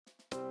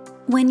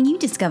When you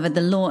discovered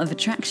the law of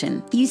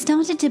attraction, you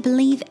started to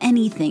believe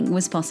anything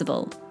was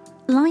possible.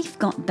 Life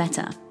got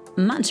better,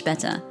 much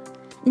better.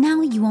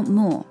 Now you want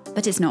more,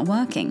 but it's not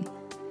working.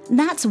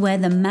 That's where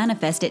the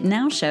Manifest It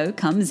Now show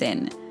comes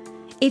in.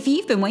 If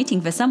you've been waiting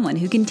for someone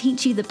who can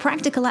teach you the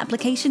practical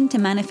application to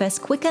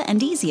manifest quicker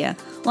and easier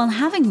while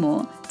having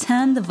more,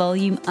 turn the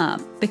volume up,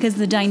 because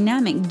the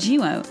dynamic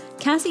duo,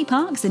 Cassie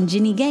Parks and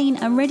Ginny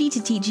Gain, are ready to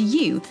teach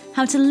you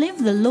how to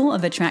live the law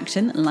of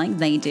attraction like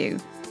they do.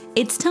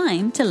 It's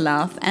time to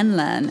laugh and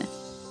learn.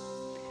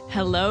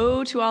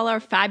 Hello to all our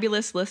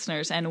fabulous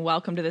listeners, and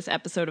welcome to this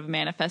episode of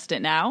Manifest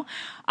It Now.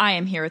 I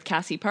am here with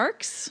Cassie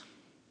Parks.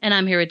 And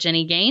I'm here with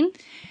Ginny Gain.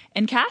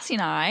 And Cassie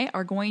and I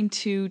are going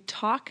to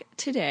talk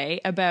today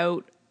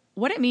about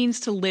what it means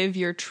to live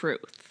your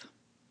truth.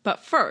 But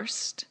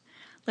first,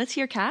 let's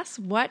hear, Cass,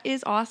 what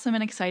is awesome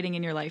and exciting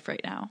in your life right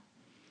now?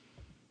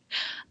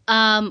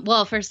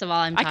 Well, first of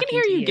all, I can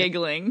hear you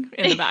giggling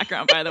in the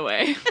background, by the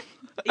way.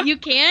 You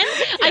can?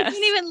 Yes. I can't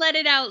even let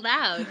it out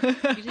loud.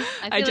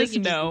 I just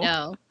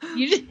know.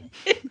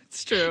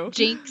 It's true.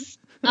 Jinx.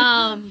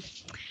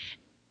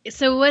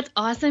 So what's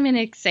awesome and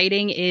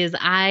exciting is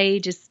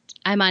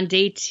I'm on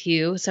day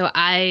 2. So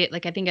I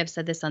think I've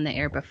said this on the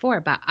air before,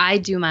 but I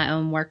do my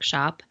own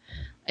workshop.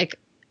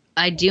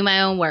 I do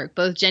my own work.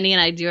 Both Jenny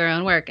and I do our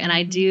own work, and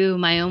I do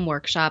my own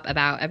workshop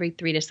about every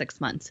 3 to 6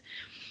 months.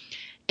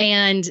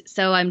 And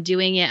so I'm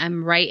doing it.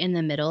 I'm right in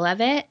the middle of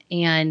it,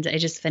 and I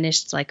just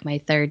finished my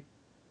third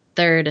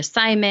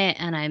assignment,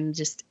 and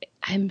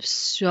I'm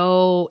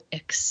so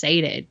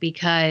excited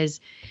because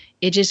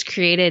it just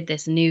created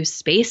this new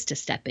space to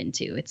step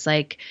into.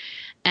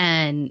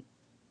 And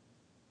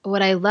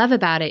what I love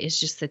about it is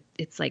just that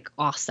it's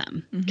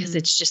awesome, because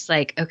it's just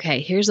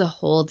okay, here's a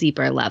whole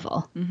deeper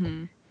level,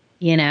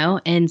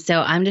 and so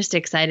I'm just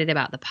excited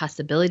about the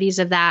possibilities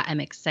of that.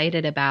 I'm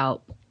excited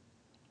about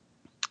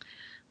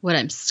what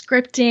I'm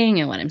scripting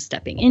and what I'm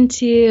stepping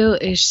into.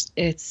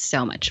 It's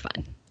so much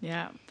fun.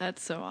 Yeah,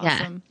 that's so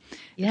awesome.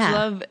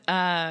 Yeah.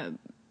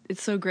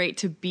 It's so great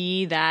to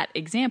be that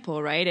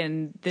example, right?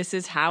 And this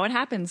is how it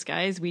happens,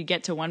 guys. We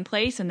get to one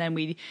place and then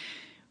we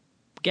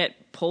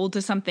get pulled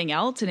to something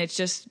else, and it's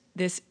just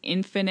this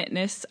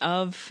infiniteness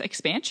of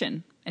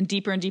expansion and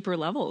deeper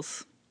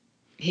levels.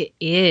 It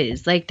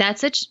is.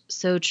 That's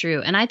so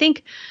true. And I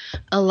think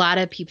a lot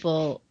of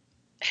people,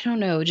 I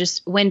don't know,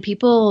 just when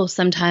people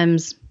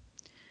sometimes,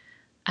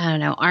 I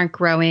don't know, aren't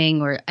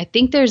growing, or I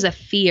think there's a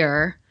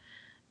fear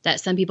that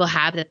some people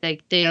have that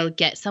they'll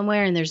get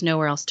somewhere and there's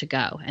nowhere else to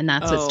go. And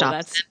that's what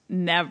stops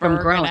them never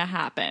from growing. Gonna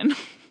happen.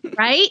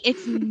 Right?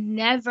 It's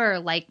never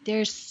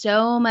there's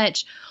so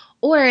much,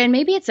 and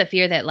maybe it's a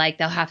fear that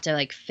they'll have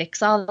to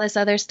fix all this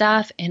other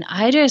stuff. And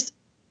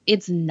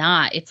it's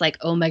not. It's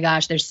oh my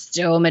gosh, there's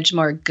so much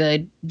more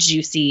good,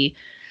 juicy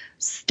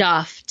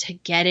stuff to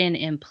get in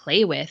and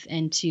play with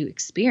and to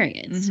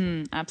experience.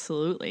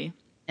 Absolutely.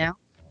 Yeah.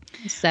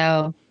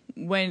 So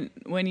when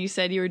you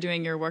said you were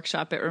doing your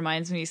workshop, it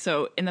reminds me.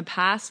 So in the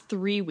past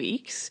 3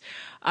 weeks,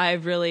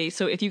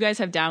 so if you guys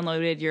have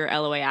downloaded your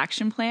LOA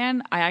action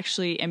plan, I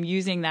actually am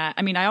using that.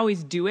 I mean, I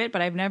always do it,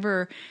 but I've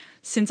never,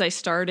 since I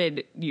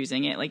started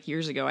using it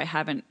years ago, I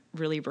haven't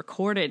really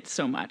recorded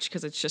so much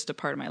because it's just a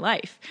part of my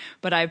life.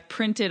 But I've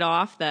printed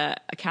off the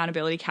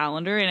accountability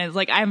calendar, and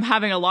it's I'm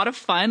having a lot of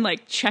fun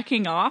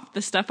checking off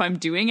the stuff I'm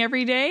doing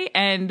every day,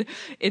 and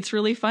it's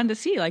really fun to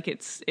see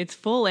it's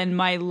full, and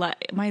my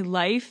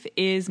life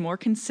is more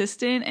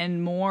consistent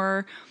and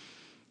more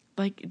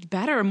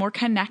better, more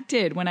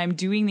connected when I'm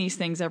doing these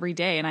things every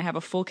day. And I have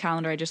a full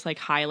calendar. I just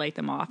highlight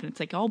them off, and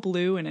it's all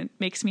blue, and it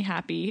makes me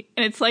happy.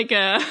 And it's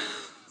I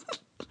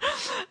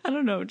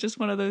don't know, just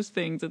one of those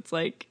things. It's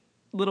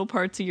little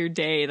parts of your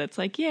day that's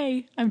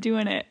yay, I'm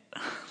doing it.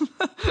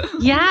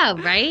 Yeah,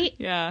 right?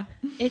 Yeah.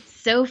 It's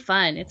so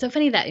fun. It's so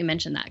funny that you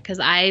mentioned that,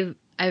 because I've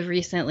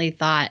recently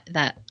thought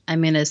that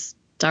I'm going to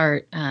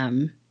start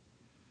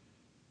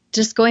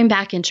just going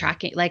back and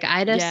tracking.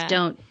 I just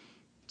don't,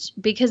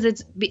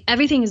 because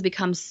everything has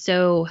become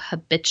so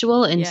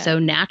habitual and so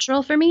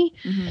natural for me.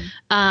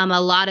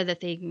 A lot of the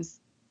things,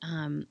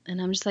 and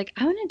I'm just I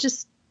want to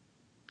just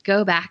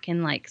go back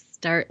and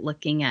start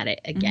looking at it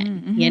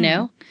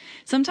again,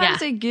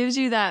 Sometimes it gives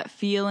you that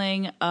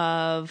feeling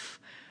of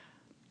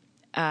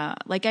I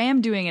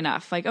am doing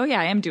enough. Oh yeah,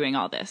 I am doing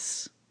all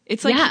this.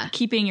 It's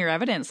keeping your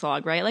evidence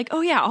log, right?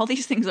 Oh yeah, all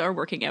these things are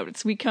working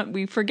out.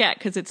 We forget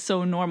because it's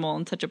so normal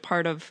and such a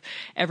part of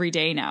every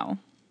day now.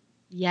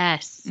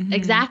 Yes,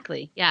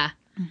 exactly. Yeah.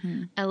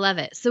 I love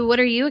it. So what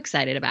are you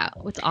excited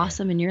about? What's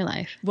awesome in your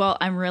life? Well,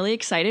 I'm really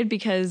excited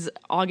because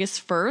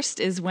August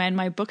 1st is when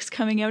my book's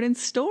coming out in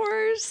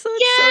stores. So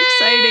it's so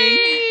exciting.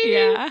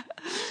 Yeah,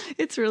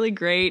 it's really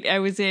great. I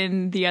was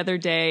the other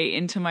day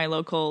into my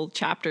local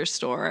chapter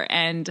store,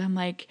 and I'm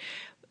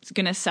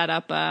going to set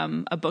up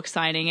a book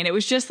signing. And it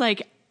was just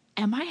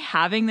am I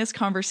having this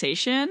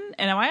conversation?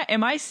 And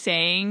am I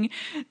saying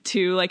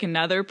to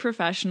another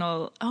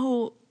professional,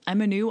 oh, I'm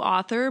a new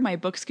author. My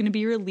book's going to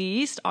be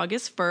released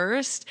August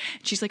 1st.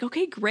 And she's like,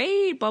 okay,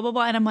 great, blah, blah,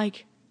 blah. And I'm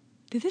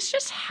did this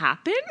just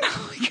happen?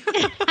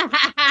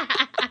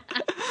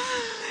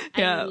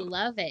 Yeah.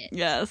 love it.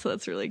 Yeah, so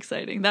that's really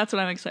exciting. That's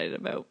what I'm excited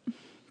about.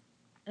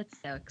 That's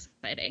so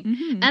exciting.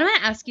 And I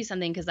want to ask you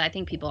something, because I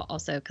think people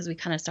also, because we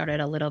kind of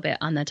started a little bit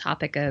on the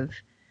topic of,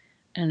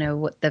 I don't know,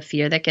 what the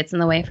fear that gets in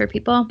the way for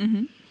people.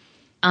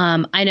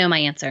 I know my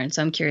answer, and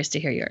so I'm curious to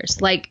hear yours.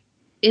 Like,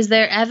 is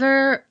there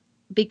ever,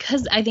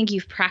 because I think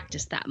you've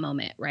practiced that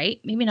moment, right?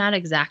 Maybe not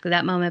exactly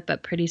that moment,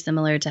 but pretty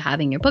similar to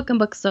having your book in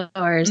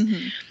bookstores.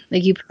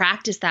 Like, you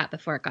practiced that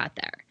before it got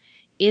there.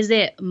 Is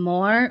it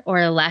more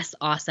or less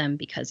awesome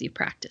because you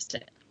practiced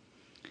it?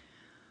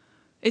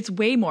 It's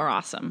way more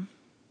awesome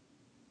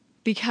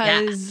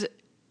because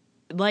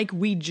like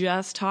we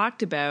just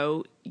talked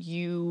about,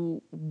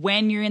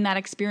 when you're in that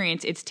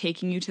experience, it's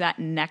taking you to that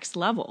next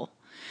level.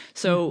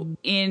 So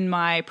in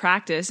my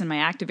practice and my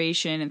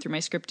activation and through my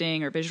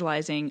scripting or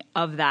visualizing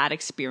of that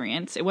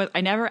experience,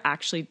 I never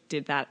actually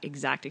did that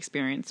exact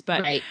experience,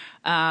 but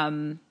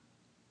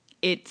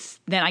it's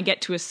then I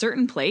get to a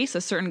certain place,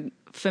 a certain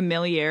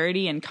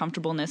familiarity and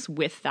comfortableness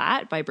with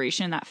that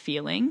vibration, that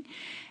feeling.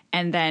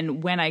 And then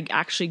when I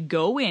actually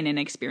go in and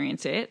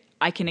experience it,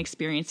 I can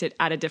experience it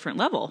at a different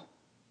level.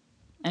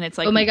 And it's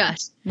like, oh my gosh,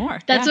 more.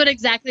 That's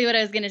exactly what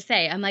I was going to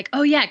say. I'm like,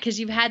 oh yeah, because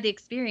you've had the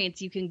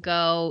experience, you can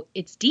go,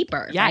 it's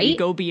deeper, right? You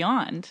go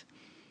beyond.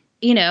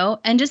 You know,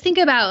 and just think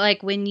about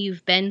like when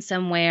you've been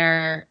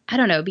somewhere, I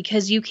don't know,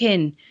 because you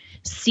can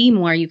see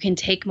more, you can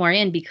take more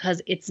in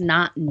because it's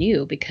not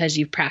new, because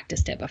you've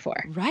practiced it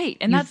before. Right.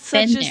 And You've that's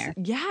such there.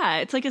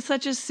 It's like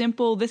such a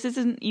simple, this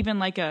isn't even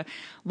like a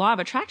law of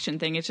attraction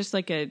thing. It's just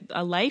like a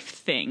life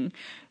thing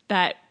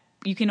that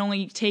you can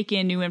only take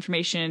in new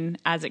information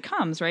as it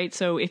comes, right?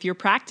 So if you're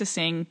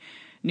practicing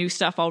new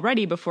stuff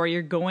already before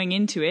you're going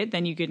into it,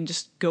 then you can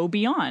just go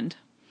beyond.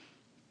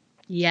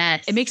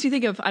 Yes. It makes me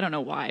think of, I don't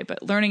know why,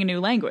 but learning a new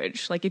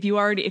language. Like if you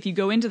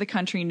go into the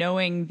country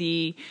knowing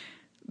the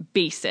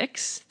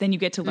basics, then you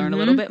get to learn a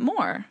little bit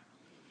more.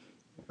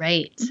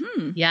 Right.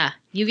 Yeah.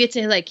 You get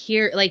to like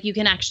hear, like you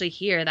can actually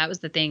hear. That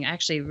was the thing. I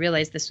actually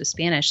realized this was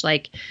Spanish.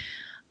 Like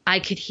I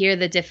could hear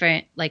the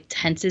different like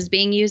tenses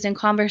being used in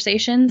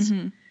conversations,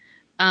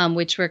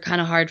 which were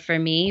kind of hard for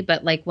me.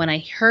 But like when I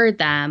heard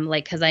them,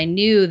 like, cause I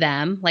knew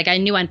them, like I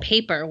knew on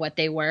paper what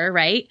they were.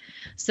 Right.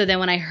 So then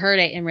when I heard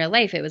it in real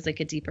life, it was like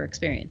a deeper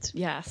experience.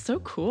 Yeah. So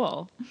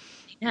cool.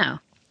 Yeah.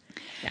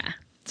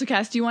 So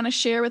Cass, do you want to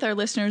share with our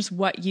listeners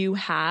what you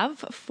have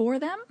for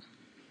them?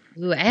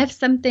 Ooh, I have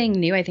something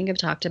new. I think I've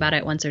talked about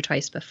it once or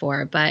twice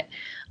before, but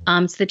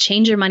it's the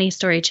Change Your Money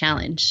Story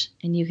Challenge.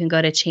 And you can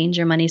go to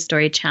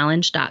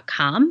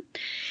changeyourmoneystorychallenge.com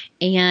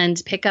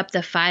and pick up the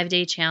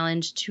 5-day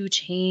challenge to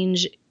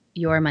change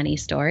your money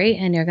story.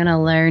 And you're going to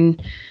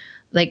learn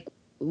like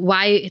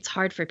why it's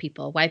hard for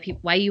people, why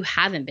you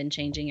haven't been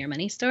changing your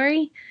money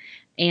story.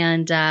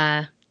 And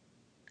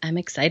I'm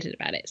excited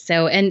about it.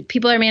 So, and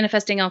people are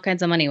manifesting all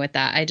kinds of money with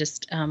that. I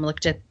just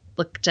looked at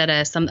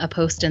a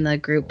post in the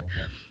group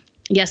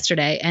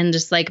yesterday, and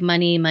just like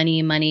money,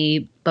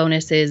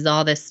 bonuses,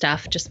 all this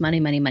stuff, just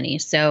money.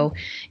 So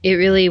it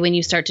really, when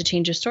you start to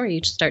change your story,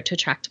 you just start to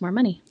attract more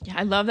money. Yeah,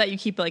 I love that you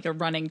keep like a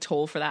running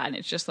toll for that, and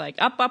it's just like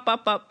up.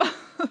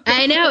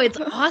 I know, it's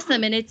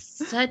awesome, and it's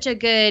such a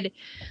good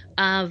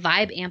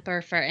vibe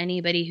amper for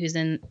anybody who's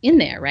in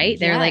there, right?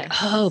 They're like,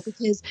 oh,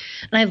 because,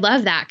 and I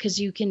love that because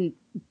you can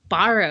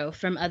borrow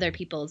from other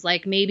people's,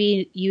 like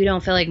maybe you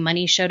don't feel like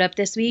money showed up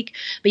this week,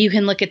 but you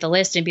can look at the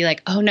list and be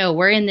like, oh no,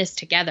 we're in this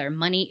together.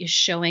 Money is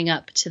showing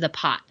up to the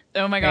pot.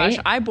 Oh my gosh.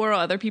 I borrow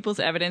other people's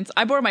evidence.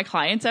 I borrow my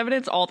clients'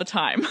 evidence all the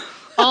time.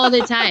 All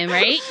the time,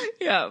 right?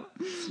 Yeah.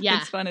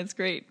 It's fun. It's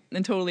great.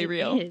 And totally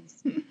real.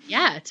 Is.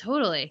 Yeah,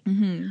 totally.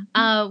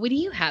 What do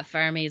you have for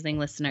our amazing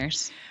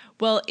listeners?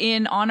 Well,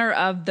 in honor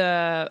of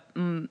the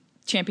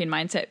Champion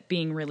Mindset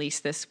being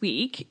released this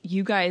week,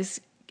 you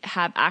guys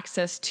have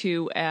access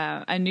to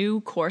a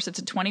new course. It's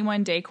a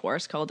 21-day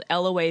course called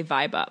LOA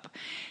Vibe Up.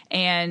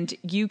 And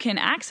you can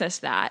access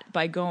that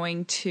by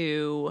going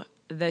to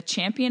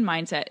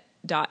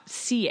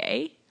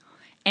thechampionmindset.ca.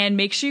 And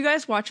make sure you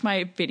guys watch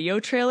my video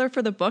trailer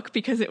for the book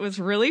because it was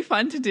really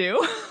fun to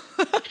do.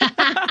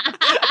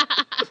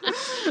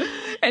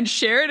 And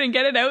share it and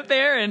get it out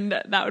there, and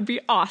that would be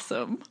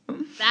awesome.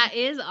 That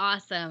is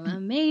awesome.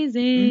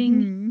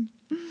 Amazing.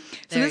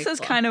 So this is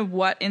kind of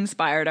what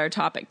inspired our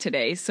topic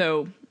today.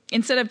 So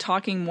instead of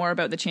talking more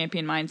about the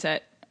Champion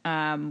Mindset,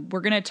 we're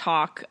going to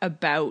talk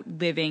about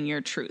living your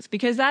truth,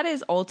 because that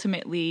is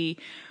ultimately,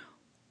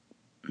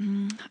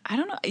 I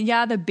don't know.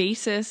 Yeah, the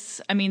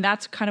basis. I mean,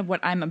 that's kind of what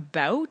I'm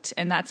about,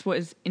 and that's what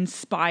has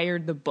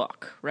inspired the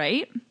book,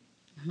 right?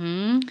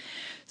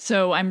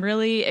 So I'm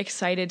really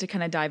excited to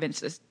kind of dive into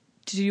this.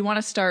 Do you want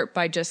to start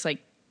by just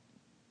like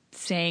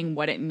saying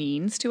what it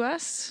means to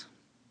us?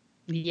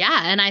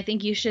 Yeah, and I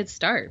think you should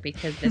start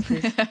because this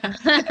is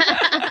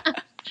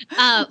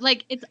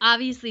like, it's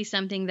obviously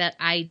something that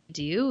I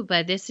do,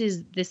 but this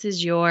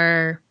is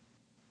your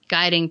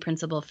guiding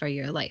principle for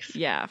your life.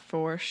 Yeah,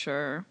 for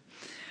sure.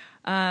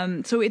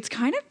 So it's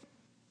kind of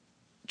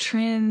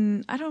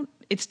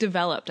it's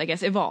developed, I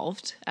guess,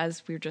 evolved,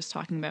 as we were just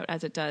talking about,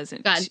 as it does.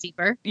 Gotten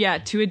deeper. Yeah,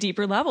 to a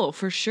deeper level,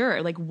 for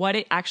sure. Like what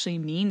it actually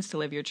means to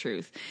live your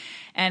truth.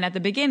 And at the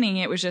beginning,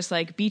 it was just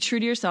like, be true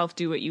to yourself,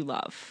 do what you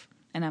love.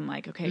 And I'm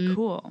like, okay,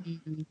 cool.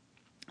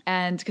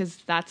 And because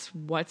that's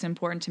what's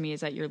important to me,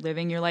 is that you're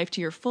living your life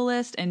to your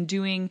fullest and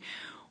doing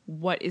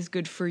what is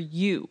good for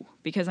you,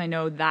 because I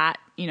know that,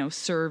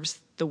 serves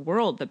the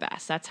world the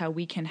best. That's how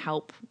we can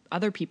help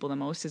other people the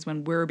most, is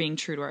when we're being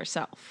true to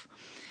ourselves.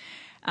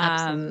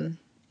 Absolutely.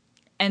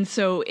 And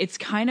so it's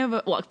kind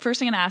of, first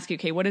I'm going to ask you,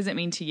 okay, what does it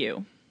mean to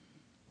you?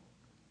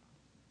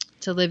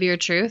 To live your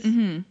truth?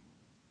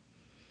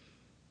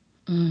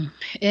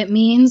 It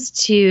means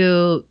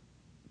to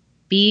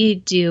be,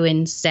 do,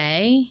 and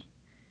say,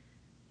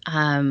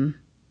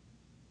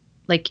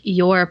 like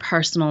your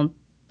personal,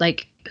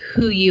 like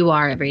who you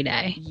are every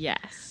day.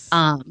 Yes.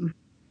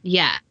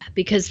 Yeah,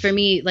 because for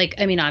me,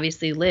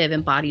 obviously live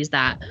embodies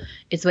that.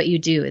 It's what you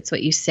do. It's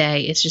what you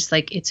say. It's just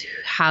like, it's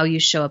how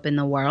you show up in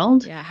the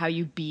world. Yeah, how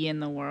you be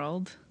in the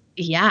world.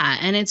 Yeah,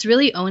 and it's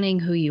really owning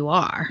who you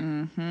are.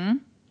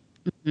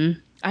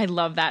 I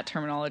love that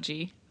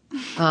terminology.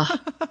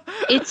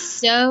 It's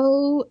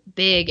so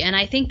big. And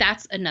I think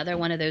that's another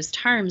one of those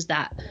terms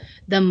that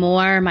the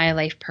more my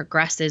life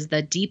progresses,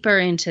 the deeper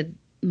into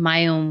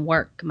my own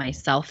work,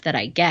 myself that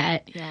I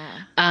get,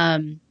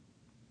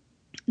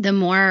 the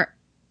more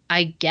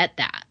I get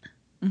that,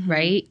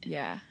 right?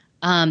 Yeah.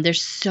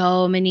 There's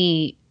so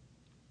many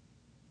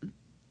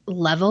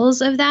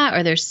levels of that,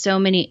 or there's so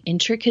many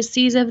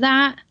intricacies of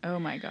that. Oh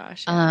my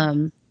gosh.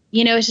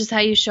 It's just how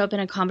you show up in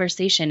a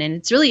conversation, and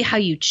it's really how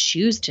you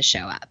choose to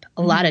show up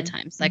a lot of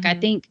times. Like, I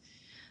think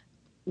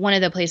one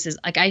of the places,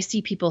 like, I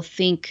see people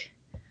think,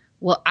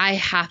 well, I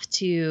have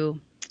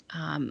to,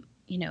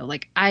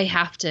 I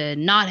have to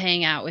not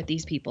hang out with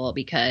these people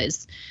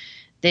because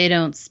they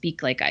don't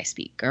speak like I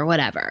speak or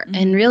whatever.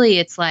 And really,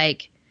 it's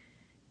like,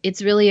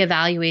 it's really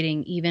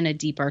evaluating even a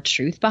deeper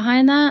truth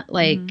behind that.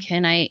 Like,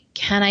 can I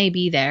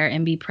be there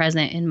and be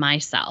present in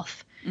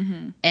myself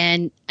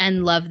and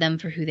love them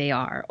for who they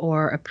are,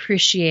 or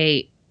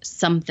appreciate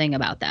something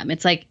about them?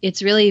 It's like,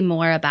 it's really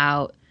more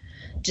about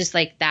just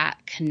like that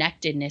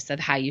connectedness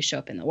of how you show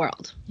up in the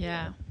world.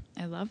 Yeah.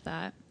 I love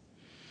that.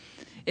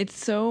 It's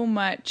so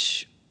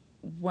much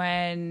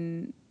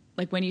when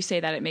you say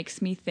that, it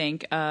makes me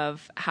think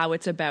of how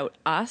it's about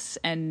us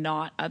and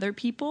not other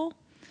people.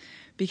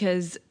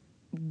 Because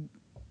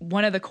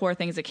one of the core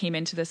things that came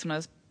into this when I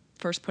was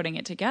first putting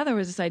it together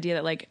was this idea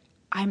that, like,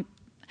 I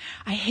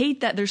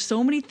hate that there's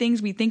so many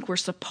things we think we're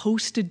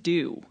supposed to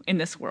do in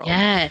this world.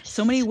 Yes.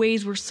 So many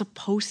ways we're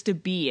supposed to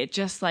be. It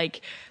just,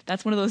 like,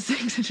 that's one of those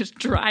things that just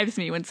drives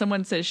me. When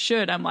someone says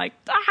should, I'm like,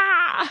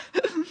 ah!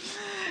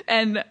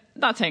 And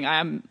not saying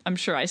I'm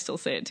sure I still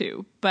say it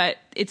too, but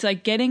it's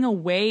like getting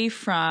away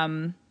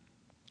from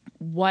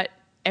what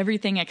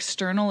everything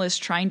external is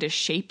trying to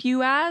shape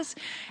you as,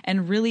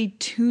 and really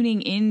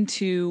tuning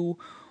into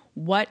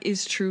what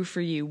is true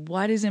for you,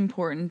 what is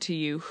important to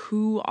you,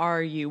 who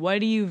are you, what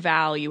do you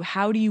value,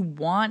 how do you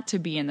want to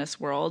be in this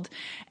world,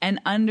 and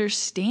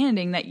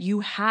understanding that you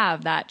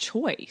have that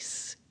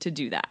choice to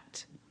do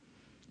that.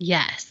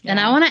 Yes. Yeah. And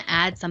I want to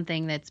add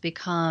something that's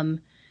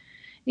become,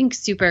 I think,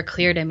 super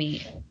clear to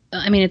me.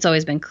 I mean, it's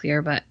always been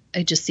clear, but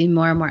I just see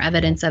more and more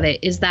evidence of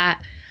it, is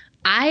that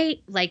I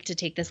like to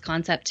take this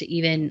concept to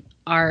even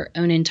our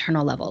own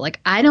internal level. Like,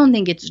 I don't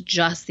think it's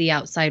just the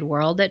outside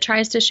world that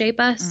tries to shape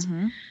us.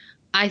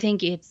 I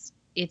think it's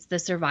the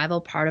survival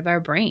part of our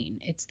brain.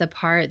 It's the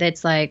part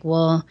that's like,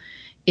 well,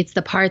 it's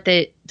the part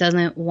that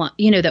doesn't want,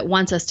 that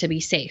wants us to be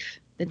safe,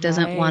 that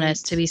doesn't want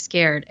us to be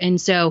scared. And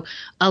so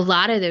a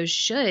lot of those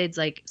shoulds,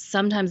 like,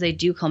 sometimes they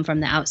do come from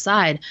the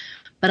outside,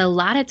 but a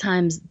lot of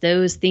times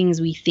those things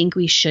we think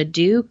we should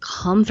do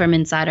come from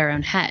inside our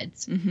own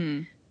heads.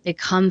 They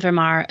come from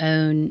our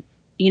own,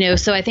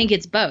 so I think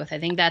it's both. I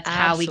think that's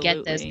how we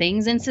get those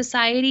things in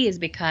society, is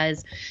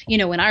because,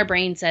 when our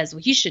brain says, well,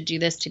 you should do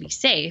this to be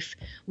safe,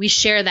 we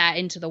share that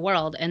into the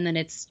world. And then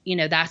it's,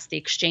 that's the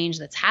exchange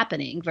that's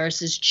happening,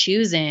 versus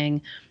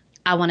choosing,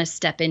 I want to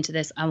step into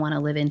this, I want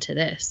to live into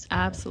this.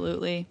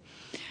 Absolutely.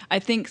 I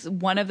think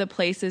one of the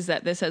places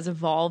that this has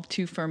evolved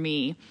to for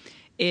me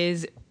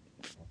is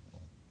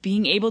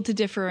being able to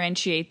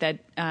differentiate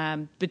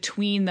that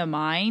between the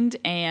mind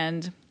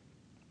and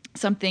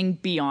something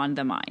beyond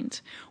the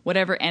mind,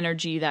 whatever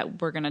energy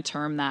that we're going to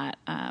term that,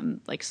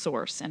 like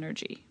source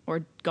energy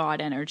or God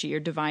energy or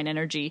divine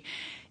energy.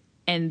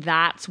 And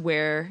that's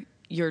where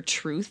your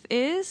truth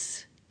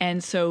is.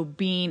 And so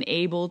being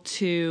able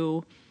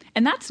to,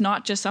 and that's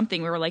not just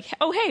something where we're like,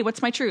 oh, hey,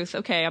 what's my truth?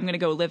 Okay, I'm going to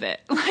go live it.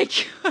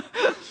 Like,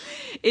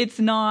 it's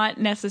not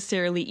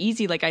necessarily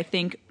easy. Like, I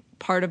think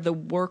part of the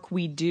work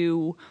we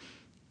do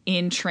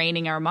in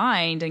training our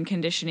mind and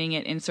conditioning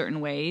it in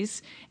certain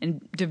ways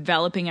and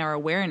developing our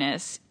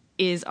awareness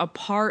is a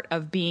part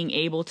of being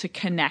able to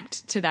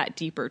connect to that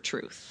deeper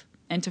truth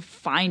and to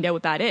find out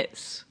what that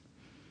is.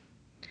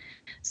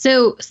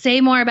 So say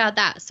more about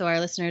that, so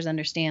our listeners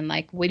understand,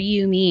 like, what do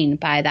you mean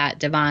by that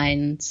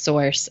divine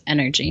source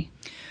energy?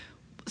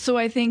 So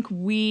I think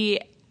we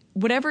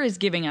whatever is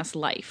giving us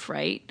life,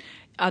 right?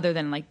 Other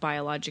than like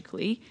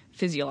biologically,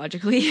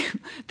 physiologically,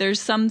 there's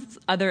some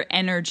other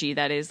energy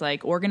that is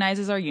like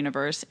organizes our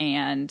universe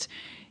and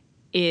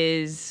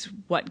is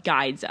what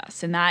guides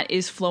us. And that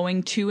is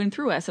flowing to and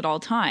through us at all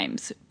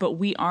times. But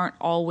we aren't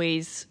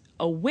always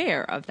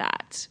aware of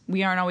that.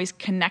 We aren't always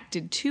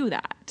connected to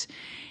that.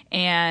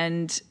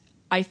 And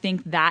I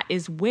think that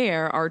is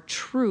where our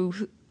true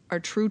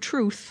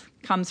truth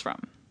comes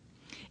from,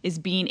 is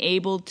being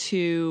able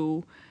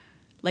to,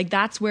 like,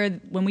 that's where,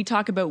 when we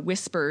talk about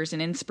whispers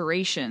and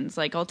inspirations,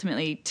 like,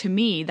 ultimately, to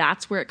me,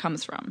 that's where it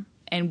comes from.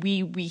 And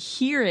we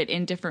hear it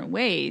in different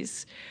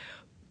ways,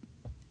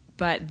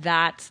 but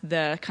that's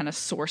the kind of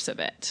source of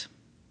it.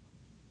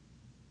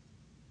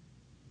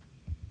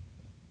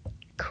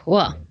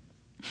 Cool.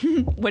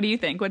 What do you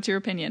think? What's your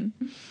opinion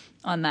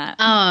on that?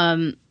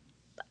 I'm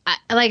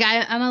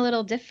a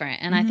little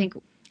different, and I think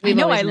I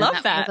know, I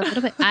love that. A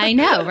little bit. I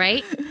know,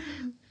 right?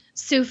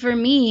 So for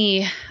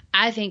me,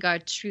 I think our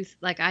truth,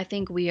 like, I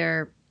think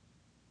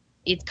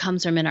it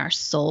comes from in our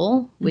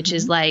soul, which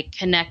is like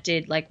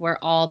connected, like we're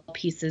all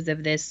pieces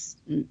of this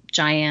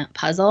giant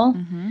puzzle.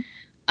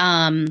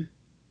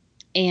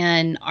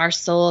 And our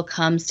soul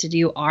comes to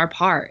do our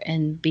part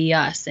and be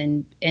us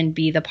and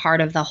be the part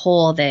of the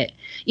whole that,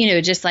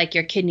 just like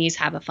your kidneys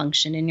have a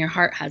function and your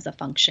heart has a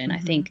function. I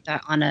think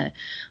that on a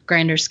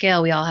grander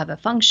scale, we all have a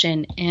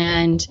function.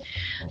 And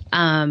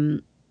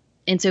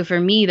so for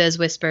me, those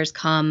whispers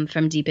come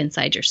from deep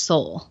inside your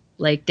soul.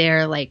 Like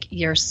they're like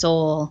your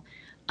soul.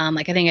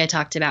 Like I think I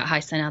talked about how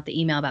I sent out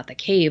the email about the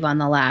cave on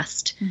the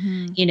last,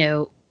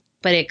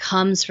 but it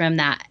comes from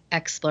that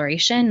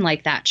exploration.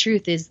 Like that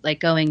truth is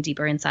like going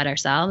deeper inside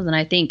ourselves. And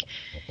I think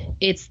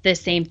it's the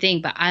same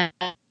thing, but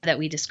that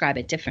we describe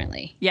it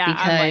differently. Yeah.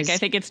 I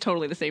think it's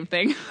totally the same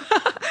thing.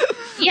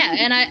 Yeah.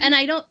 And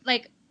I don't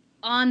like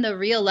on the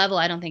real level,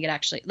 I don't think it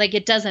actually, like,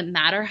 it doesn't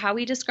matter how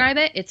we describe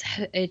it.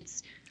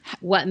 It's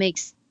what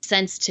makes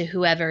sense to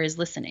whoever is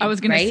listening. I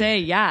was going to say,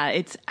 yeah,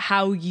 it's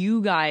how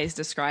you guys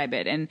describe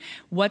it and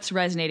what's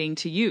resonating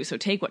to you. So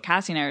take what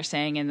Cassie and I are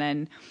saying, and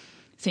then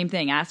same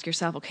thing, ask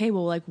yourself, okay,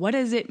 well, like, what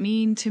does it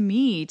mean to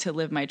me to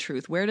live my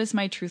truth? Where does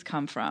my truth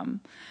come from?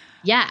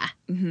 Yeah.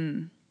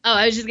 Oh,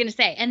 I was just going to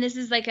say, and this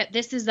is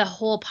this is the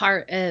whole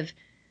part of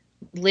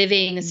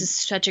living. This is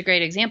such a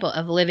great example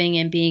of living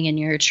and being in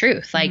your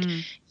truth. Like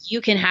you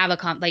can have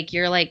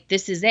you're like,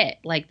 this is it.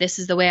 Like, this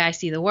is the way I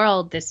see the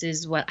world. This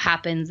is what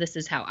happens. This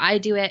is how I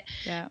do it.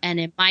 Yeah. And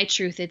in my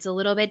truth, it's a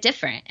little bit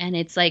different. And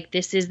it's like,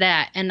 this is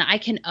that. And I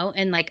can own,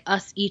 and like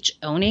us each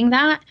owning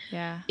that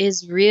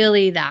is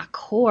really that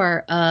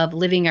core of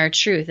living our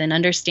truth and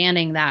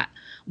understanding that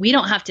we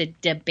don't have to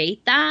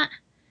debate that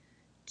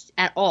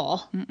at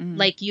all.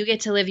 Like you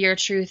get to live your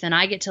truth and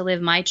I get to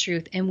live my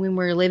truth. And when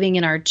we're living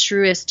in our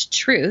truest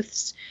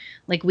truths,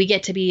 like we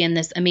get to be in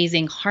this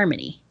amazing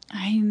harmony.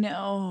 I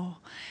know.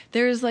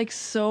 There's like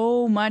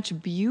so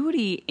much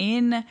beauty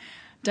in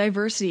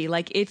diversity.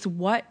 Like it's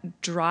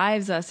what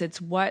drives us.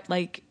 It's what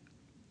like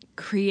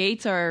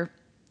creates our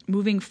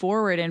moving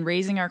forward and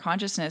raising our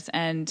consciousness.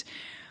 And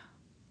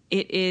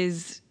it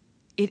is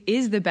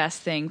the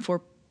best thing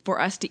for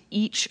us to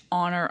each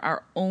honor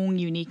our own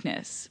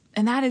uniqueness.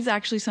 And that is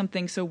actually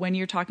something. So when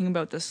you're talking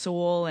about the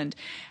soul and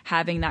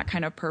having that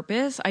kind of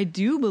purpose, I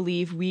do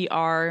believe we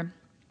are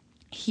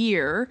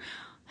here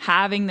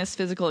having this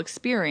physical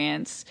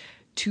experience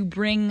to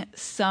bring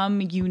some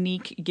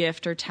unique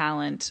gift or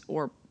talent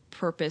or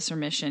purpose or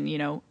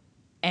mission,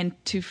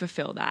 and to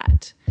fulfill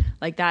that.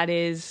 Like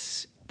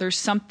there's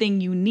something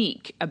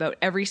unique about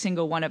every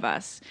single one of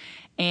us.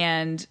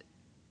 And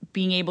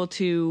being able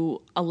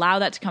to allow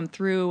that to come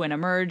through and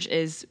emerge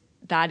is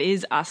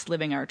us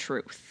living our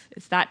truth.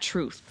 It's that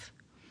truth.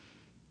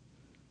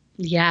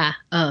 Yeah.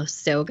 Oh,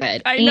 so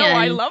good. I know.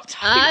 I love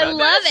talking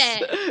about this. I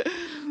love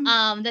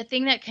it. The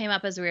thing that came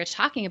up as we were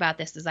talking about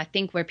this is I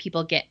think where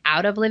people get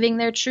out of living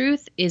their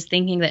truth is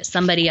thinking that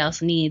somebody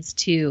else needs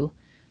to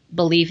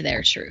believe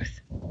their truth.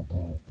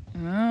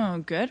 Oh,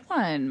 good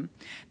one.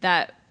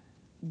 That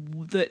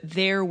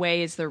their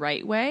way is the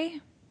right way.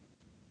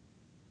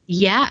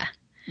 Yeah.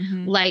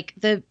 Like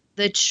the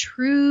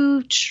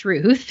true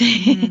truth.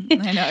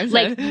 I know.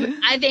 Like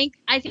I think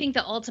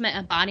the ultimate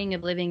embodying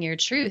of living your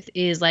truth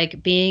is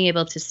like being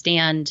able to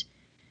stand.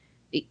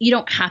 You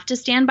don't have to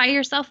stand by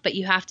yourself, but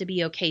you have to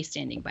be okay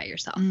standing by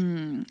yourself.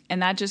 And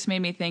that just made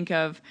me think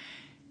of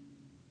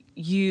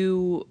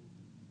you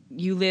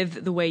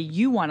live the way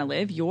you want to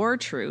live, your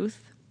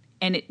truth.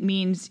 And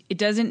it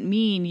doesn't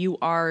mean you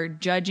are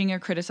judging or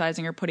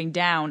criticizing or putting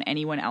down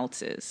anyone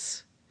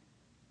else's.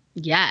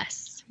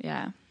 Yes.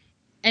 Yeah.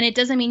 And it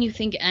doesn't mean you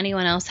think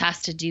anyone else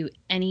has to do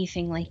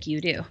anything like you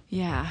do.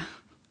 Yeah.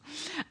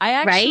 I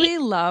actually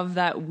love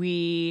that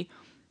we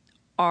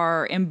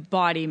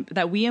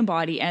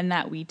embody and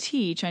that we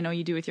teach. I know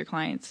you do with your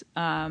clients.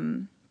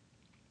 That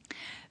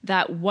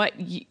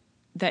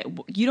that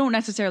you don't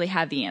necessarily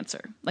have the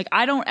answer. Like,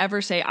 I don't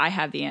ever say I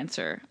have the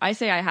answer. I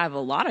say I have a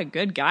lot of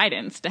good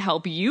guidance to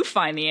help you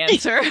find the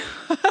answer.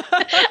 I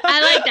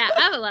like that.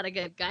 I have a lot of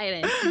good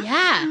guidance.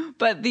 Yeah.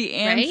 But the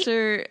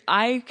answer, right?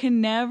 I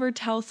can never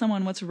tell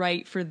someone what's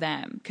right for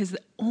them because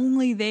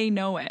only they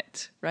know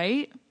it,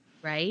 right?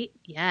 Right?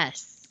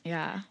 Yes.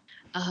 Yeah.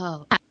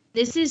 Oh,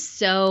 this is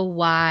so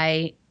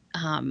why,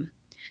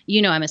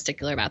 you know, I'm a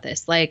stickler about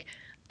this. Like,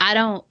 I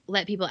don't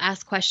let people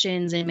ask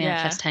questions in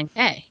Manifest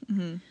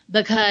 10K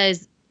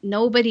because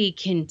nobody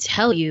can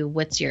tell you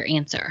what's your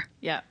answer.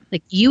 Yeah.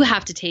 Like, you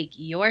have to take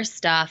your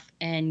stuff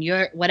and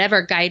your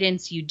whatever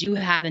guidance you do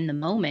have in the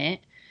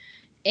moment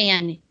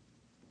and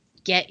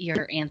get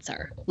your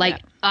answer. Like,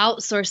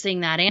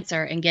 outsourcing that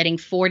answer and getting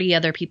 40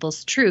 other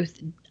people's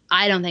truth,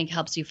 I don't think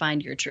helps you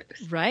find your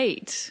truth.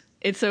 Right.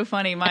 It's so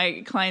funny.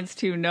 My clients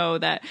too know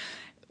that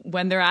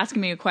when they're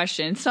asking me a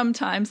question,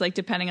 sometimes, like,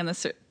 depending on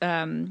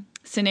the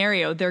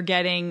scenario, they're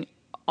getting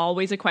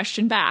always a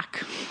question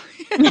back.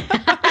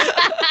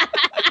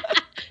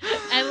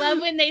 I love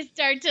when they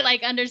start to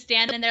like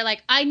understand and they're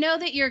like, I know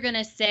that you're going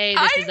to say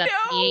this is up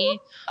to me,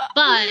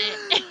 but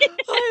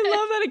I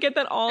love that. I get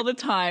that all the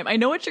time. I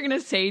know what you're going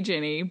to say,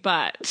 Ginny,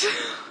 but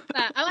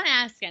I want to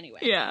ask anyway.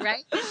 Yeah.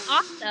 Right? It's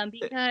awesome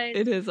because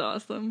it is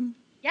awesome.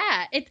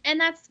 Yeah. And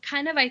that's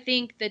kind of, I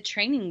think, the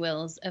training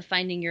wheels of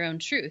finding your own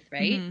truth,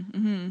 right?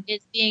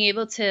 It's being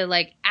able to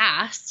like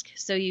ask.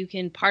 So you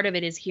can, part of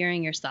it is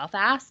hearing yourself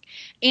ask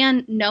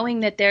and knowing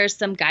that there's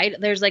some guide,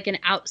 there's like an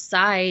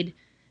outside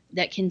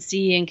that can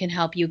see and can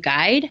help you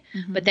guide,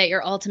 but that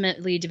you're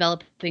ultimately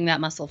developing that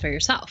muscle for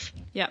yourself.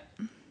 Yep.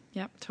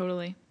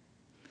 Totally.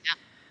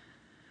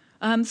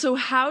 Yeah. So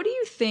how do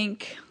you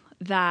think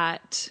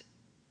that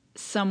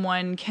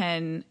someone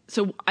can,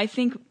 so I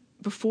think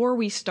before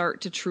we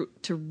start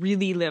to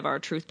really live our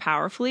truth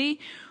powerfully,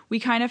 we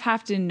kind of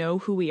have to know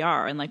who we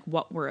are and like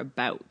what we're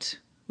about.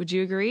 Would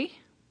you agree?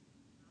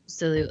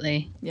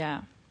 Absolutely.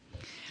 Yeah.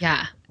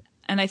 Yeah.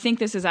 And I think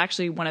this is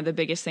actually one of the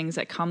biggest things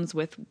that comes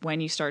with when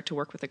you start to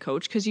work with a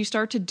coach, because you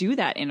start to do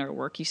that inner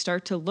work. You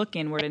start to look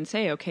inward and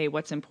say, okay,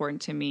 what's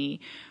important to me?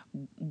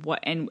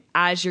 And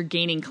as you're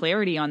gaining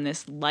clarity on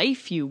this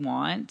life you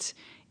want,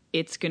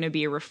 it's going to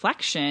be a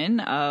reflection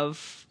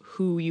of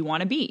who you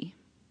want to be.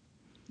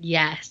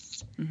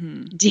 Yes.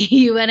 Do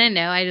you want to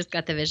know? I just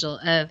got the visual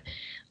of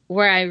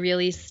where I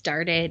really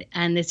started.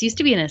 And this used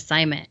to be an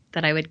assignment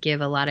that I would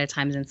give a lot of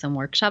times in some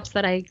workshops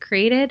that I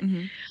created.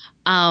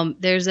 Have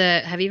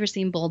you ever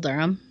seen Bull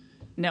Durham?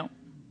 No.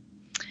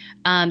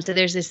 So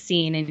there's this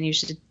scene, and you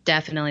should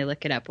definitely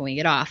look it up when we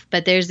get off.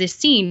 But there's this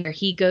scene where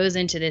he goes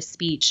into this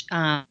speech.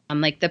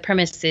 Like the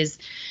premise is,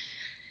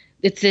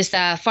 it's this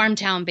farm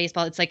town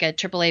baseball. It's like a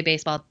AAA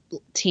baseball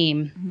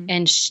team,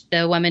 and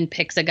the woman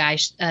picks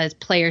a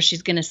player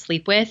she's gonna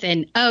sleep with,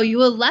 and you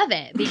will love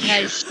it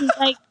because she's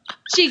like,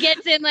 she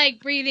gets him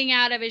like breathing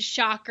out of his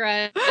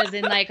chakras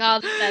and like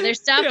all this other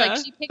stuff. Yeah. Like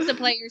she picks a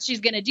player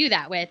she's gonna do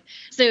that with.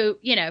 So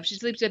she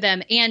sleeps with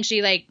him, and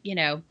she like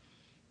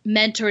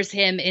mentors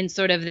him in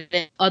sort of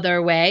the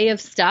other way of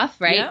stuff,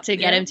 right, to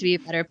get him to be a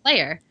better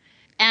player.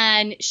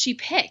 And she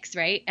picks,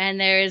 right, and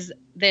there's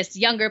this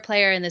younger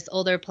player and this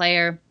older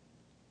player.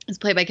 It's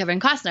played by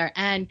Kevin Costner.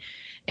 And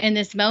in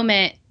this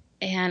moment,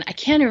 and I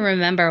can't even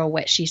remember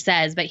what she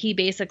says, but he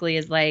basically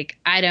is like,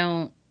 I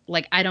don't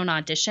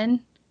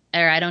audition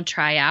or I don't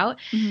try out.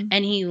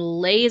 And he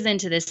lays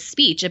into this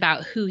speech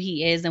about who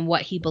he is and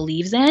what he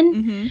believes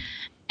in.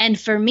 And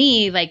for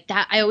me, like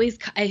that, I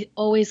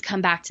always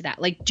come back to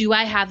that. Like, do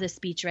I have the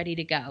speech ready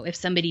to go if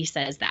somebody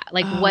says that?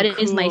 Like, what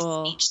does my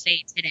speech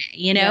say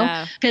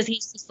today? Because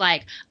he's just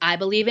like, I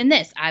believe in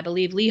this. I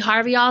believe Lee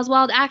Harvey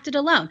Oswald acted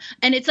alone.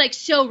 And it's like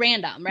so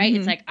random, right?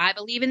 It's like, I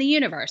believe in the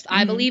universe.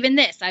 I believe in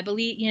this. I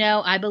believe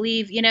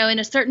in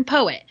a certain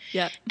poet.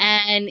 Yeah.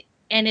 And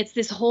it's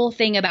this whole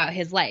thing about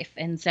his life.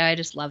 And so I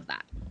just love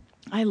that.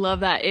 I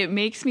love that. It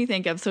makes me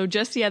think of, so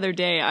just the other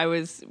day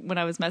when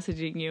I was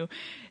messaging you,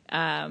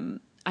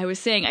 I was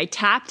saying I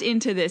tapped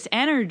into this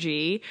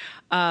energy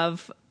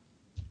of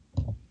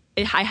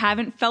I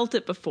haven't felt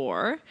it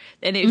before,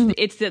 and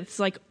it's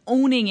like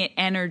owning it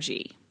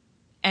energy,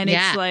 and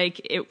it's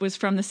like it was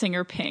from the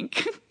singer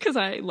Pink because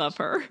I love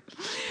her,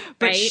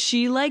 but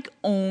she like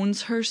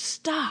owns her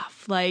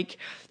stuff. Like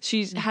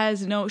she's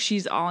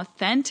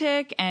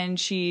authentic and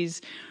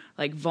she's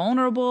like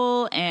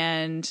vulnerable,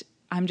 and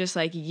I'm just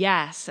like,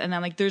 yes. And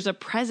then like, there's a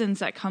presence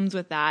that comes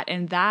with that.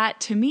 And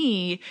that to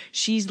me,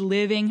 she's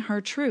living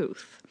her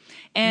truth.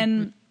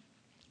 And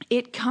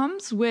it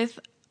comes with,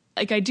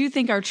 like, I do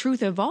think our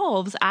truth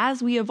evolves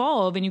as we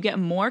evolve, and you get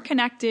more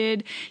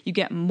connected, you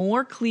get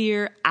more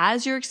clear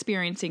as you're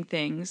experiencing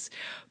things.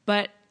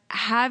 But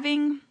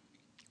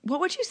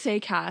what would you say,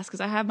 Cass? Because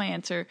I have my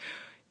answer,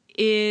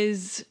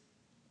 is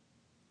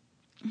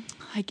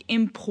like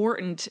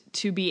important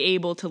to be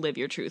able to live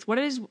your truth. What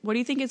do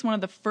you think is one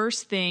of the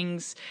first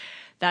things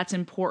that's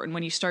important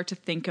when you start to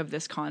think of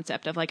this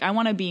concept of like, I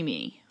want to be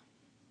me?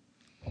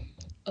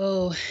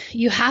 Oh,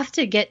 you have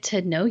to get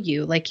to know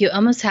you. Like you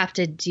almost have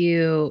to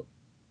do,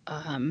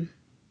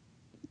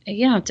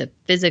 you don't have to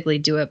physically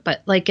do it,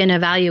 but like an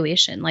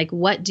evaluation, like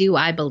what do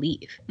I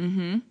believe?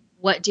 Mm-hmm.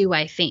 What do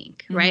I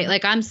think? Right.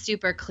 Like I'm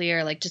super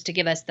clear, like just to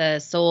give us the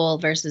soul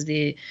versus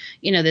the,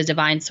 the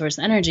divine source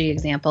energy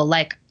example,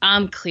 like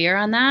I'm clear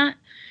on that.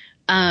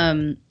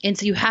 And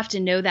so you have to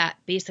know that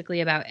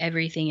basically about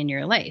everything in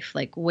your life.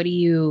 Like, what do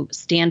you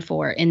stand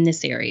for in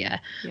this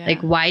area? Yeah. Like,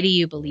 why do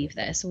you believe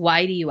this?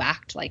 Why do you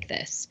act like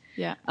this?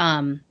 Yeah.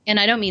 And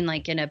I don't mean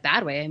like in a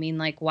bad way. I mean,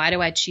 like, why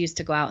do I choose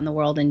to go out in the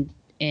world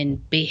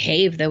and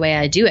behave the way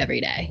I do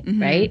every day,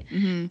 right?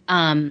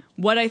 Mm-hmm.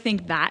 What I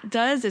think that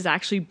does is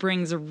actually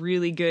brings a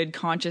really good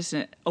conscious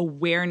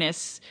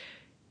awareness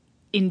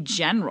in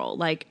general.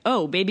 Like,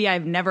 oh, maybe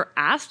I've never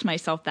asked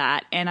myself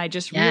that, and I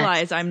just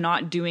realized I'm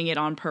not doing it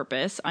on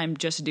purpose. I'm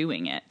just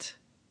doing it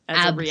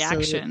as a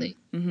reaction.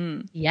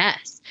 Mm-hmm.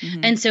 Yes.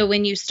 Mm-hmm. And so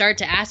when you start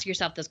to ask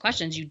yourself those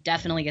questions, you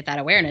definitely get that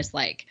awareness,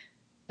 like,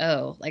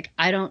 oh, like,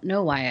 I don't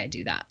know why I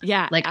do that.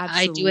 Yeah, like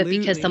absolutely. I do it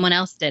because someone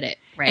else did it,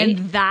 right?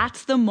 And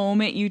that's the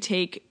moment you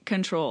take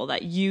control,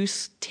 that you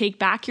take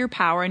back your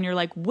power and you're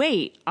like,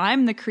 wait,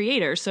 I'm the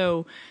creator.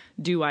 So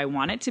do I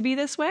want it to be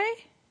this way?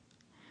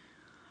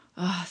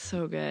 Oh,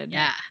 so good.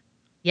 Yeah.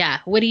 Yeah.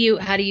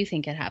 How do you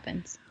think it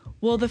happens?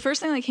 Well, the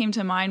first thing that came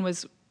to mind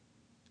was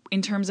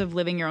in terms of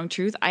living your own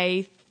truth.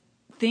 I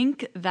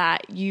think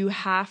that you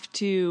have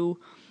to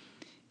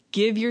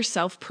give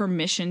yourself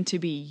permission to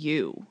be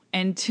you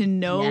and to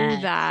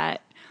know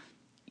that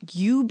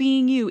you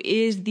being you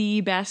is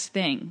the best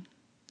thing.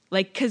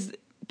 Like,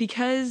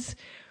 because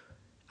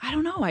I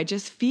don't know, I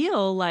just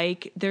feel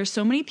like there's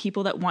so many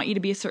people that want you to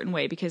be a certain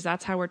way because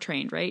that's how we're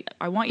trained, right?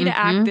 I want you to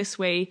act this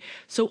way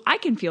so I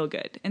can feel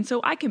good and so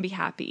I can be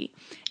happy.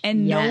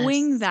 And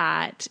knowing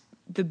that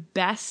the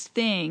best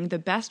thing, the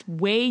best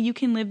way you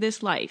can live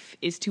this life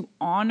is to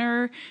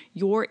honor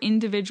your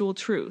individual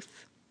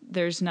truth.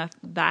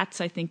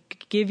 That's, I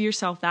think, give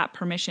yourself that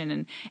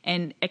permission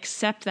and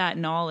accept that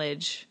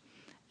knowledge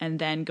and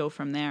then go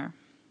from there.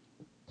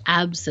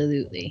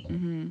 Absolutely.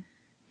 Mm-hmm.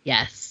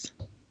 Yes.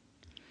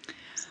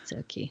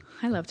 So key.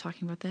 I love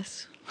talking about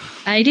this.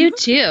 I do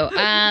too.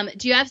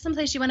 Do you have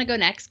someplace you want to go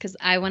next? Because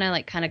I want to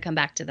like kind of come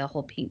back to the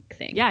whole pink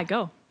thing. Yeah,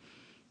 go.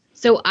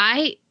 So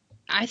I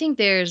think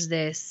there's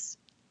this,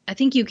 I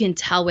think you can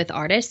tell with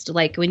artists,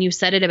 like when you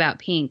said it about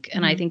pink,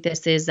 and I think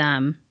this is,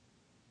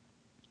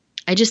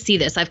 I just see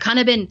this. I've kind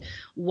of been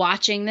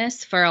watching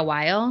this for a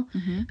while.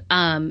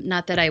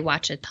 Not that I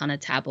watch a ton of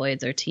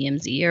tabloids or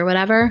TMZ or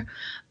whatever,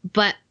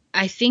 but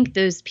I think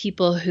those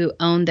people who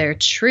own their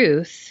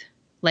truth,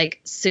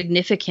 like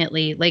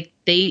significantly, like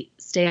they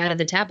stay out of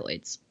the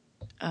tabloids.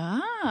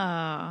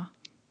 Ah,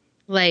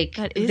 like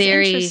that is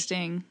very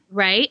interesting,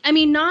 right? I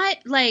mean, not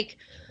like,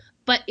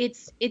 but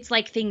it's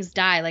like things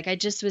die. Like I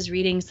just was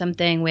reading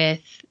something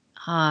with,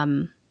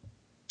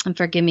 and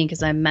forgive me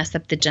because I messed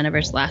up the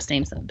Jennifer's last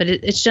name, but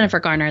it's Jennifer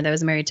Garner that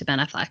was married to Ben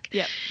Affleck.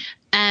 Yeah.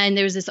 And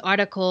there was this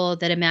article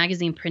that a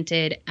magazine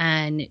printed,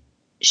 and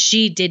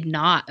she did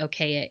not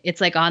okay it.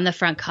 It's like on the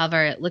front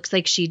cover. It looks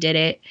like she did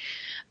it.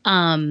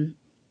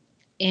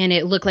 And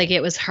it looked like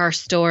it was her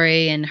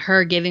story and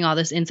her giving all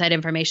this inside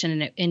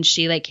information. And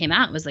she like came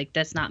out and was like,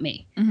 that's not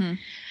me. Mm-hmm.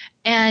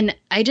 And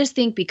I just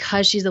think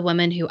because she's a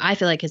woman who I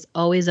feel like has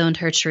always owned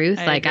her truth.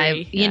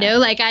 You know,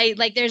 like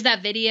there's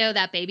that video,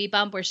 that baby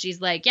bump where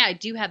she's like, yeah, I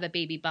do have a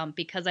baby bump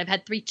because I've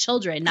had 3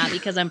 children, not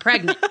because I'm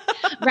pregnant.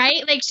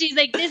 Right. Like, she's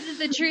like, this is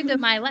the truth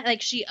of my life.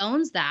 Like she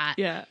owns that.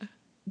 Yeah.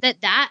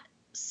 That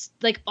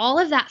like all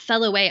of that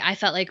fell away. I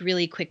felt like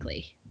really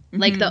quickly.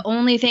 Like the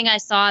only thing I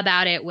saw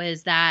about it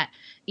was that,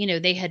 you know,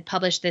 they had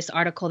published this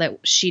article that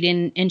she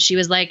didn't, and she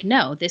was like,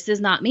 no, this is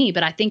not me.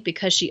 But I think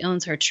because she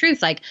owns her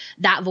truth, like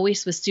that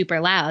voice was super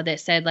loud that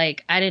said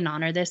like, I didn't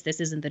honor this. This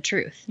isn't the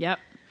truth. Yep.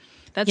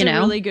 That's a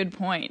really good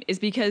point, is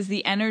because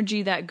the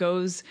energy that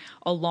goes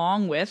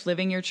along with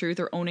living your truth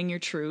or owning your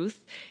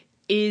truth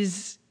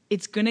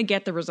it's going to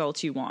get the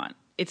results you want.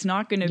 It's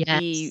not going to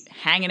be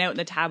hanging out in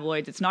the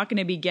tabloids. It's not going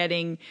to be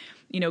getting,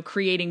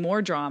 creating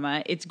more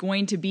drama. It's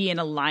going to be in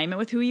alignment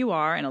with who you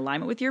are, in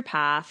alignment with your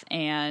path.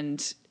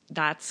 And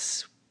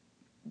that's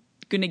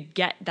going to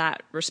get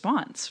that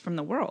response from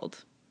the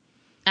world.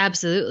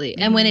 Absolutely.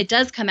 And when it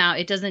does come out,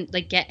 it doesn't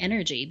like get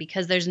energy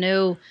because there's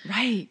no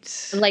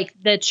like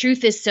the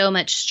truth is so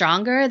much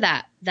stronger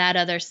that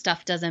other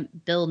stuff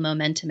doesn't build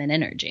momentum and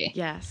energy.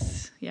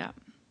 Yes. Yeah.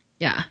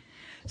 Yeah.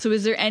 So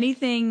is there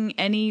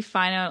any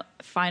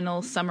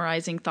final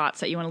summarizing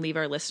thoughts that you want to leave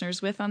our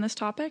listeners with on this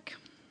topic?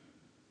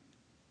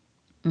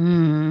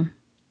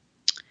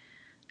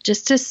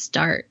 Just to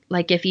start,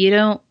 like if you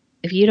don't,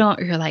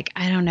 you're like,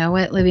 I don't know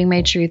what living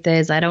my truth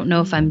is. I don't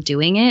know if I'm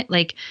doing it.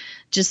 Like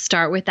just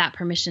start with that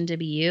permission to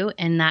be you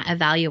and that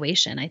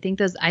evaluation. I think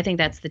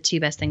that's the 2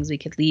 best things we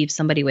could leave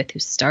somebody with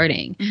who's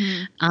starting.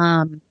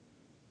 And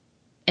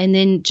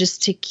then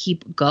just to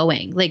keep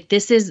going. Like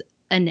this is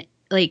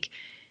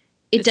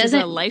this is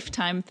a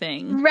lifetime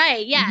thing.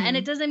 Right. Yeah. And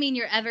it doesn't mean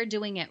you're ever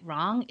doing it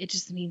wrong. It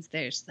just means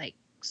there's like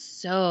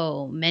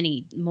so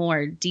many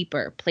more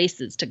deeper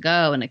places to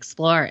go and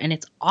explore. And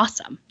it's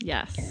awesome.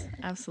 Yes,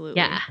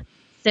 absolutely. Yeah.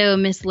 So,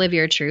 Miss Live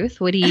Your Truth,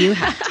 what do you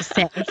have to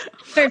say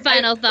for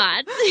final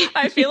thoughts?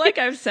 I feel like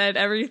I've said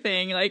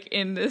everything like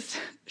in this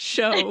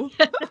show,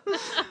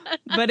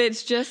 but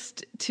it's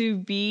just to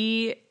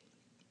be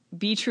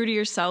true to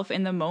yourself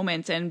in the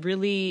moments and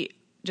really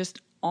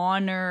just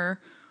honor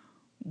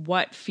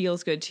what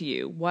feels good to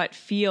you, what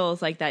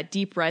feels like that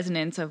deep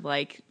resonance of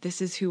like,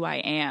 this is who I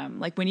am.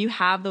 Like when you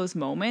have those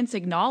moments,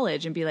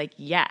 acknowledge and be like,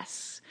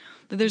 yes.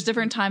 But there's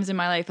different times in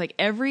my life, like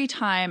every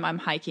time I'm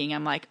hiking,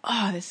 I'm like,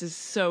 oh, this is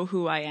so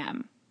who I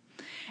am.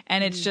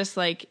 And it's just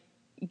like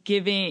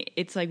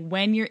it's like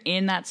when you're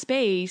in that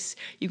space,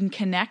 you can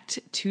connect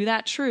to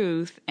that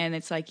truth. And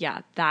it's like,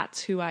 yeah,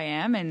 that's who I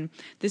am. And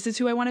this is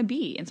who I want to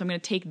be. And so I'm going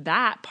to take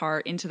that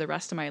part into the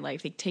rest of my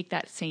life. They take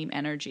that same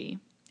energy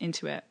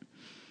into it.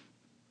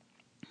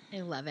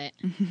 I love it.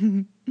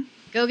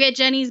 Go get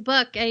Jenny's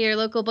book at your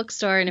local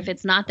bookstore. And if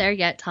it's not there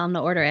yet, tell them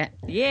to order it.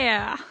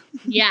 Yeah.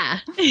 Yeah.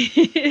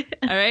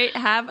 All right.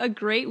 Have a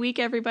great week,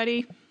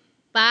 everybody.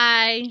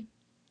 Bye.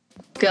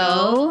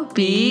 Go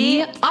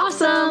be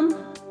awesome.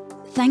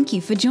 Thank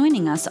you for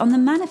joining us on the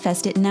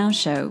Manifest It Now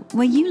show,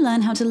 where you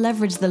learn how to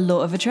leverage the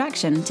law of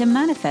attraction to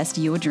manifest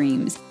your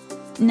dreams.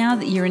 Now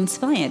that you're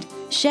inspired,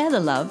 share the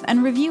love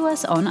and review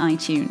us on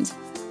iTunes.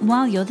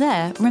 While you're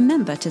there,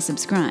 remember to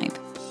subscribe.